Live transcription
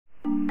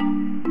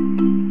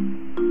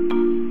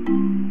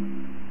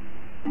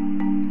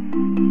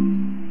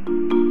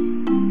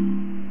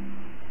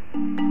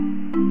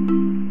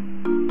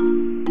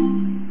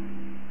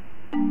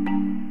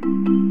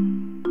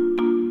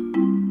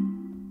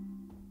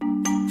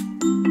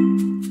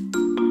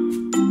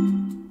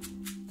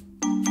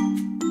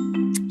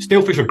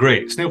Snailfish are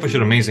great. Snailfish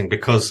are amazing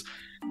because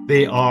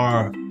they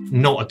are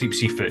not a deep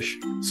sea fish.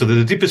 So they're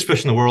the deepest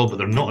fish in the world, but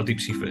they're not a deep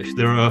sea fish.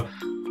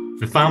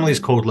 The family is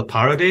called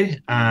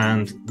Liparidae,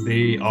 and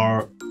they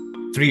are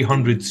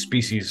 300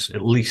 species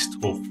at least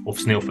of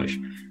snailfish.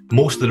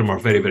 Most of them are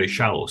very, very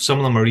shallow. Some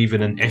of them are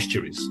even in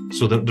estuaries.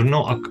 So they're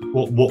not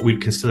what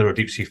we'd consider a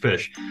deep sea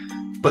fish.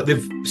 But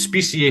they've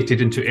speciated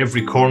into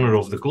every corner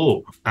of the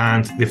globe,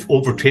 and they've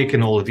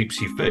overtaken all the deep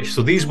sea fish.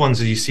 So these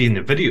ones, as you see in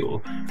the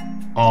video,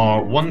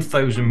 are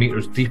 1,000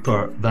 meters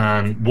deeper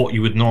than what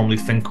you would normally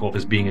think of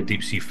as being a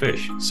deep sea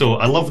fish. So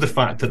I love the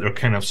fact that they're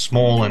kind of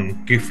small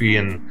and goofy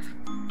and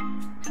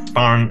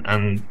sparse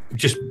and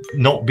just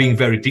not being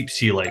very deep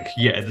sea like,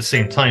 yet at the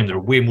same time they're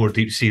way more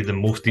deep sea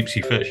than most deep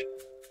sea fish.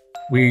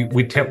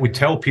 We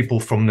tell people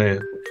from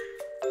the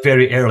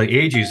very early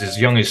ages,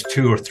 as young as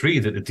 2 or 3,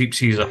 that the deep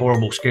sea is a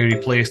horrible, scary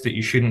place that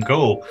you shouldn't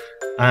go,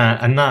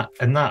 and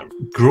that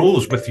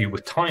grows with you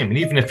with time. And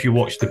even if you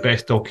watch the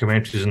best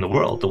documentaries in the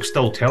world, they'll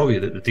still tell you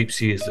that the deep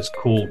sea is this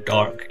cold,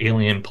 dark,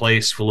 alien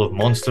place full of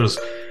monsters,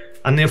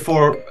 and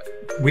therefore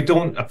we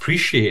don't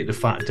appreciate the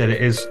fact that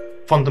it is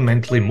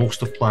fundamentally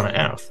most of planet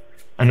Earth,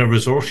 and the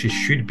resources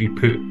should be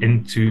put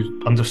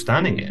into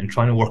understanding it and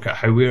trying to work out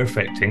how we're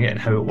affecting it and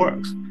how it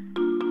works.